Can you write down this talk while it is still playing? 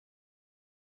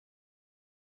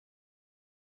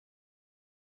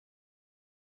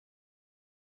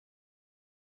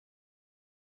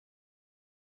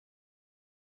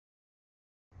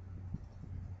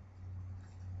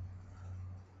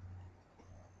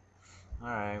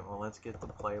Alright, well, let's get the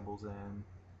playables in.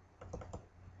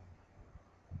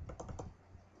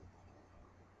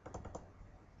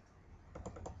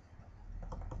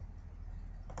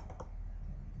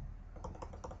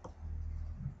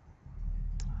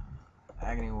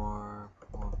 Agony War,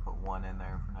 we'll put one in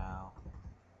there for now.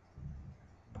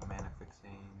 Mana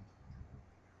Fixing.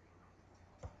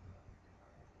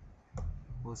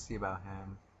 We'll see about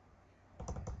him.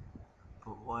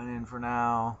 Put one in for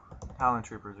now. Talon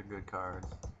Troopers are good cards.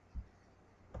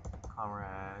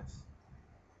 Comrades.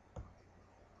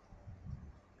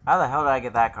 How the hell did I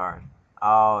get that card?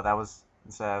 Oh, that was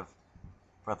instead of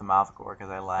Breath of Mouth Core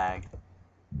because I lagged.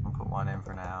 I'll put one in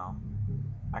for now.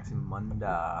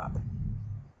 Maximunda.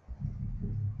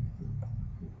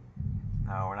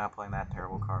 No, we're not playing that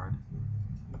terrible card.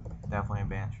 Definitely a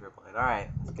Bant Triplet. Alright,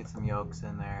 let's get some yokes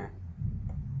in there.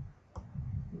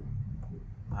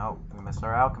 Oh, we missed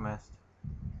our Alchemist.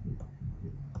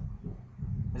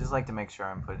 I just like to make sure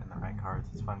I'm putting in the right cards.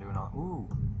 It's fun doing all. Ooh,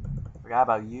 forgot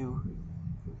about you.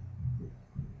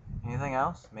 Anything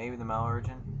else? Maybe the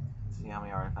Malurgin. Let's see how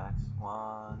many artifacts.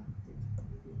 1,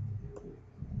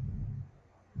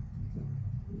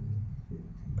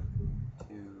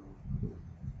 2,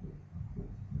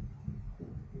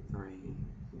 3,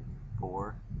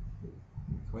 4.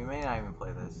 So we may not even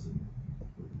play this.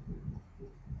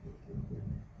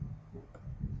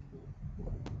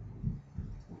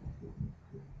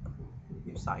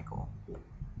 You cycle.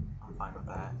 I'm fine with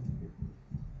that.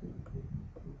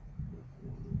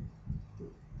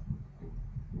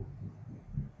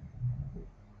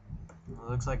 It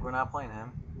looks like we're not playing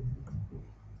him.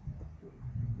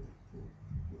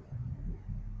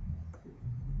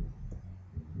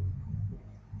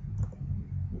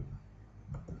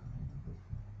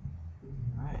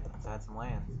 Alright, let's add some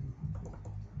lands.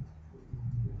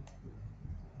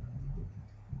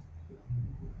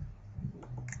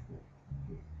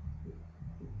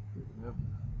 Yep.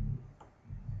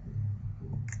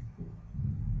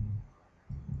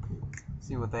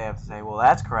 See what they have to say. Well,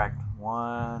 that's correct.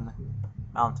 1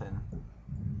 mountain.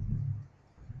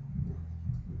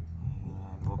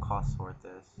 And we'll cost sort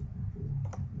this.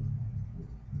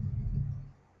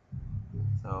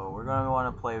 So we're going to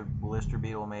want to play Blister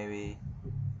Beetle maybe.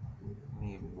 We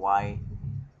need white.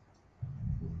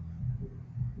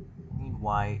 We need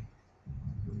white.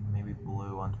 Maybe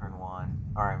blue on turn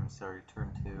 1. Alright, I'm sorry,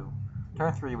 turn 2.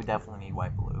 Turn 3 we definitely need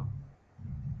white blue.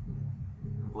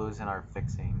 Blue's in our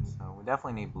fixing, so we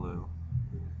definitely need blue.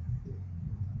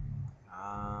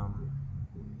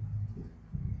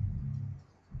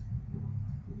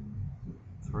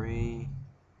 3.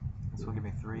 This will give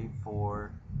me 3,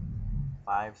 4,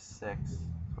 5, 6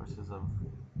 sources of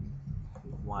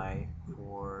white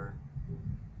for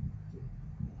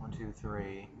 1, 2,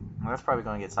 3. Well, that's probably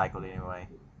going to get cycled anyway.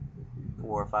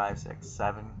 4, 5, 6,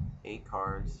 7, 8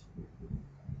 cards.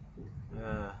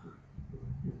 I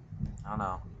don't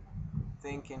know.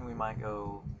 Thinking we might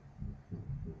go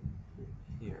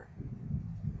here.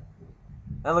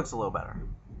 That looks a little better.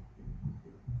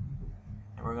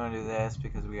 And we're going to do this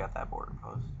because we got that border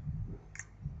post.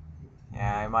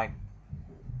 Yeah, I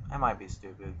might be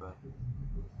stupid, but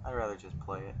I'd rather just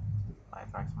play it.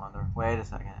 Nightfax Mother. Wait a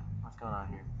second. What's going on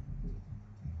here?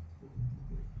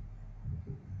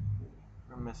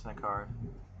 We're missing a card.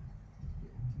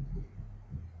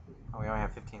 Oh, we only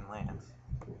have 15 lands.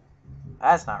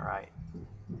 That's not right.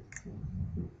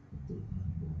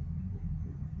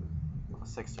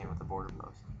 16 with the border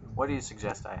post. What do you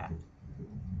suggest I act?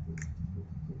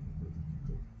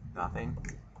 Nothing?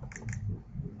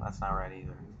 That's not right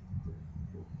either.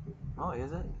 Oh,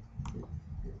 is it?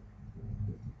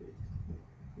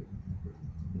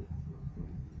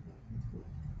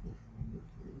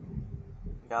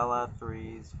 Got a lot of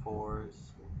 3s,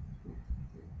 4s.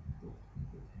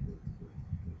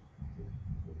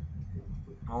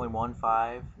 Only 1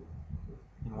 5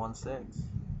 and 1 6.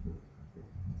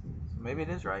 So maybe it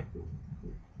is right.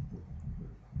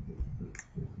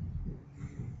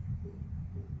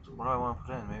 So what do I want to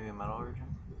put in? Maybe a Metallurgian?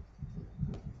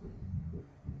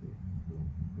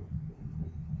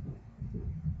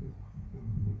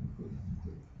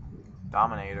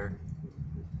 Dominator.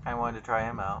 Kind of wanted to try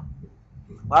him out.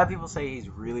 A lot of people say he's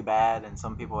really bad, and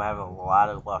some people have a lot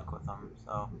of luck with him.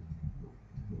 So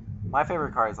my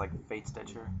favorite card is like Fate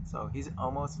Stitcher. So he's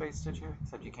almost Fate Stitcher,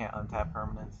 except you can't untap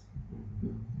permanents.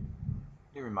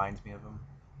 He reminds me of him.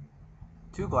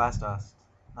 2 Glass Dust.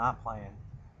 Not playing.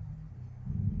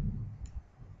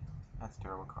 That's a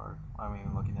terrible card. I'm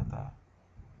even looking at that.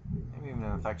 Maybe even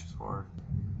an Infectious Horde.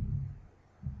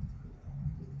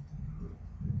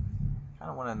 Kind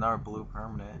of want another blue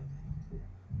permanent.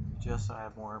 just so I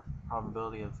have more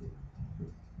probability of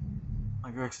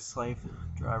my Grixis Slave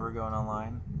driver going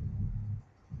online.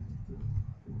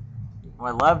 What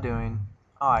I love doing...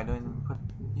 Oh, I didn't even put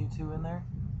you two in there?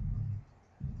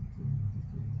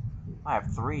 I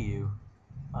have 3 U.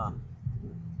 Huh.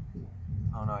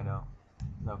 Oh, no, I don't.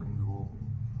 No can Google.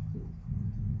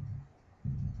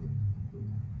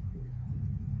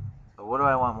 So what do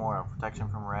I want more of? Protection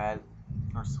from red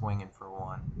or swinging for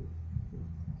 1?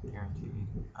 Guaranteed.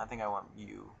 I think I want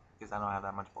you because I don't have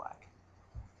that much black.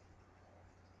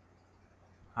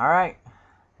 Alright.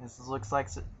 This looks like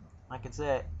it's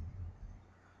it.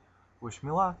 Wish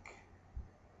me luck.